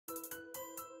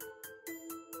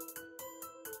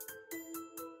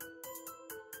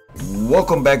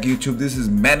Welcome back, YouTube. This is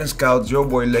Madden Scouts, your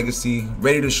boy Legacy,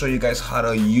 ready to show you guys how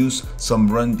to use some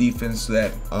run defense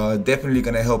that definitely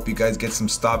gonna help you guys get some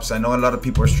stops. I know a lot of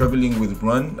people are struggling with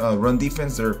run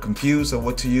defense. They're confused of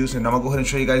what to use, and I'm gonna go ahead and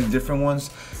show you guys different ones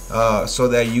so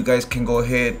that you guys can go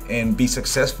ahead and be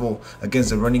successful against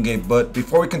the running game. But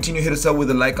before we continue, hit us up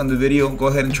with a like on the video. Go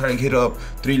ahead and try to hit up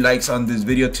 3 likes on this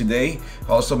video today.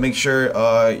 Also make sure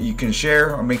you can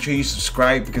share, or make sure you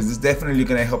subscribe, because it's definitely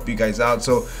gonna help you guys out.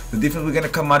 So the defense we're gonna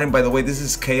come out in, by the way, this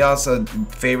is Chaos,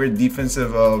 favorite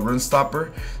defensive run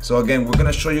stopper. So again, we're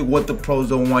gonna show you what the pros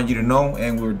don't want you to know,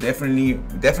 and we're definitely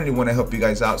want to help you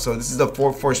guys out. So this is the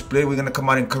 4-4 split. We're gonna come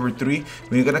out in cover 3.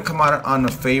 We're gonna come out on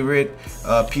a favorite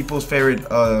people's favorite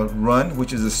run,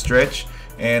 which is a stretch.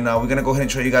 And we're gonna go ahead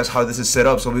and show you guys how this is set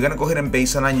up. So we're gonna go ahead and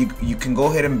base align. You can go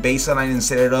ahead and base align and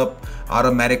set it up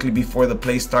automatically before the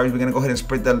play starts. We're gonna go ahead and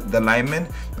spread the linemen,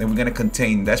 and we're gonna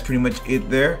contain. That's pretty much it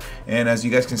there. And as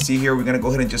you guys can see here, we're gonna go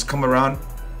ahead and just come around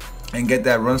and get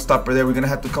that run stopper there. We're gonna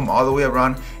have to come all the way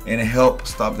around and help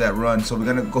stop that run. So we're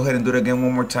gonna go ahead and do it again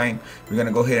one more time. We're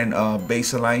gonna go ahead and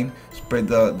base align, spread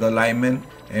the linemen,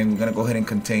 and we're gonna go ahead and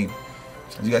contain.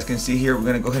 As you guys can see here, we're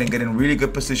gonna go ahead and get in really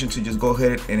good position to just go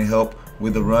ahead and help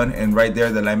with the run. And right there,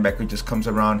 the linebacker just comes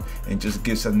around and just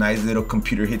gives a nice little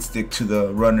computer hit stick to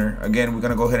the runner. Again, we're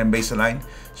gonna go ahead and base align,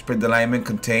 spread the lineman,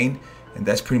 contain, and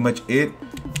that's pretty much it.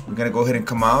 We're gonna go ahead and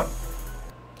come out.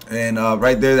 And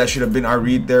right there, that should have been our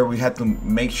read there. We had to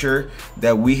make sure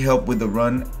that we help with the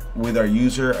run with our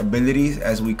user abilities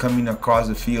as we coming across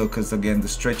the field, because again, the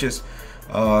stretches,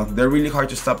 they're really hard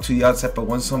to stop to the outside, but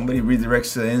once somebody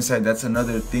redirects to the inside, that's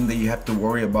another thing that you have to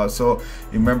worry about. So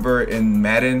remember, in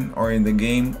Madden or in the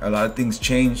game, a lot of things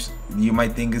change. You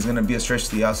might think it's gonna be a stretch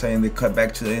to the outside and they cut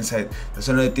back to the inside. That's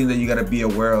another thing that you gotta be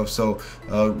aware of. So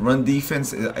run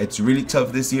defense, it's really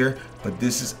tough this year, but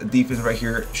this is a defense right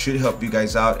here should help you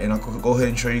guys out. And I'll go ahead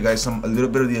and show you guys a little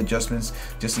bit of the adjustments,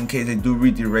 just in case they do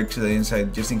redirect to the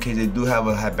inside, just in case they do have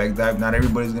a high back dive. Not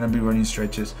everybody's gonna be running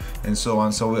stretches and so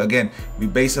on. So again, we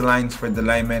base the line, spread the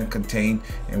lineman, contain,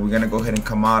 and we're gonna go ahead and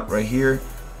come out right here,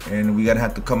 and we're gonna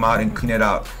have to come out and clean it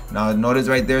out. Now notice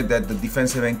right there that the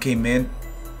defensive end came in,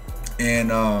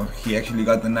 and he actually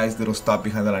got the nice little stop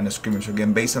behind the line of scrimmage. So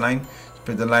again, base line,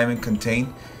 spread the lineman,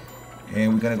 contain,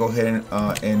 and we're gonna go ahead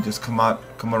and just come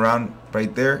around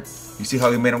right there. You see how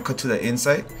we made him cut to the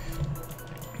inside?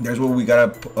 There's where we gotta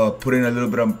put in a little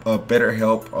bit of better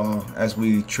help as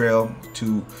we trail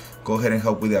to go ahead and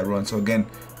help with that run. So again,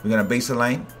 we're gonna base the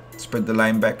line, spread the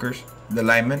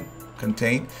linemen,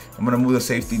 contain. I'm gonna move the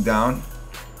safety down,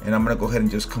 and I'm gonna go ahead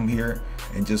and just come here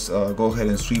and just go ahead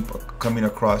and sweep coming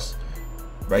across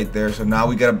right there. So now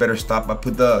we got a better stop. I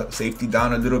put the safety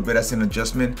down a little bit as an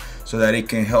adjustment so that it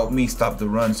can help me stop the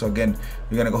run. So again,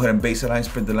 we're gonna go ahead and base the line,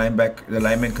 spread the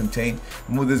lineman, contain,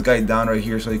 move this guy down right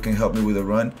here so he can help me with the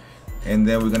run. And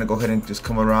then we're gonna go ahead and just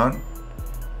come around,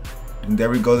 and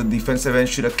there we go. The defensive end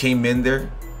should have came in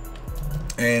there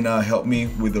and help me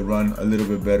with the run a little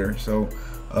bit better. So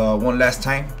one last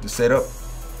time, the setup,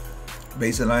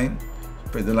 base the line,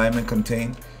 spread the lineman,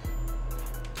 contain.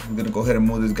 I'm gonna go ahead and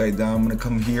move this guy down. I'm gonna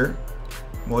come here,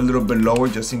 move a little bit lower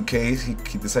just in case he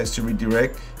decides to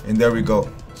redirect, and there we go.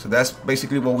 So that's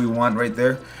basically what we want right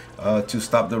there to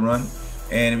stop the run.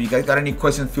 And if you guys got any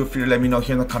questions, feel free to let me know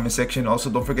here in the comment section. Also,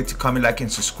 don't forget to comment, like,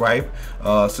 and subscribe.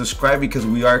 Subscribe because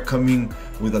we are coming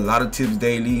with a lot of tips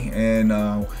daily, and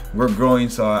we're growing.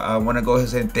 So I want to go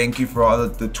ahead and thank you for all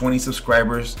the 20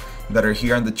 subscribers that are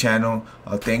here on the channel.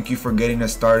 Thank you for getting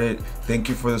us started. Thank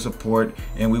you for the support,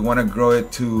 and we want to grow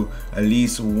it to at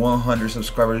least 100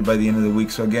 subscribers by the end of the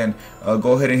week. So again,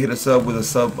 go ahead and hit us up with a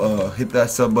sub, hit that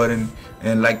sub button,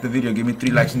 and like the video. Give me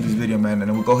 3 likes in this video, man,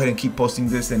 and we'll go ahead and keep posting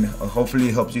this, and hopefully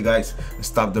it helps you guys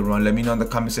stop the run. Let me know in the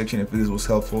comment section if this was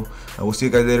helpful. I will see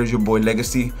you guys later. It's your boy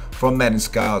Legacy from Madden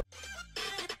Scout.